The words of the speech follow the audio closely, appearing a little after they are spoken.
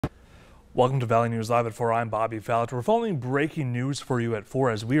Welcome to Valley News Live at 4. I'm Bobby Fallett. We're following breaking news for you at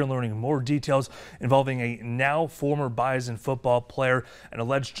 4 as we are learning more details involving a now former Bison football player and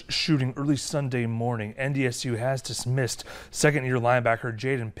alleged shooting early Sunday morning. NDSU has dismissed second-year linebacker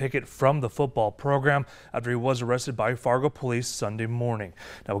Jaden Pickett from the football program after he was arrested by Fargo police Sunday morning.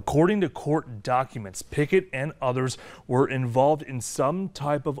 Now, according to court documents, Pickett and others were involved in some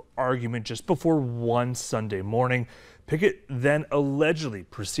type of argument just before 1 Sunday morning. Pickett then allegedly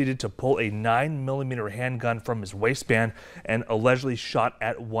proceeded to pull a 9mm handgun from his waistband and allegedly shot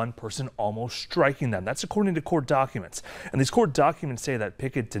at one person, almost striking them. That's according to court documents. And these court documents say that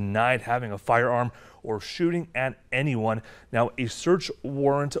Pickett denied having a firearm or shooting at anyone. Now, a search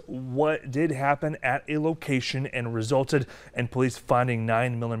warrant did happen at a location and resulted in police finding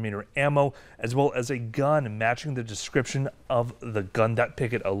 9mm ammo as well as a gun matching the description of the gun that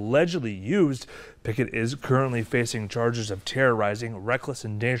Pickett allegedly used. Pickett is currently facing charges of terrorizing, reckless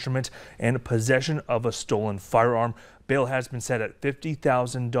endangerment, and possession of a stolen firearm. Bail has been set at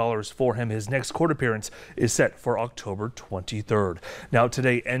 $50,000 for him. His next court appearance is set for October 23rd. Now,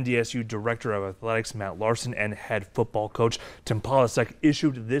 today, NDSU Director of Athletics Matt Larson and head football coach Tim Polasek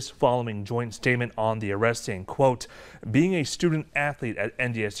issued this following joint statement on the arrest, saying, quote, "Being a student athlete at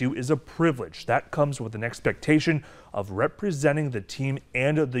NDSU is a privilege that comes with an expectation of representing the team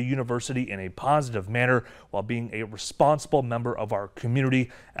and the university in a positive manner while being a responsible member of our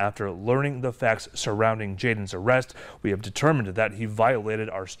community. After learning the facts surrounding Jaden's arrest, we have determined that he violated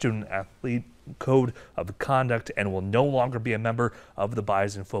our student athlete code of conduct and will no longer be a member of the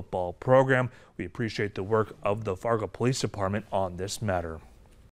Bison football program. We appreciate the work of the Fargo Police Department on this matter."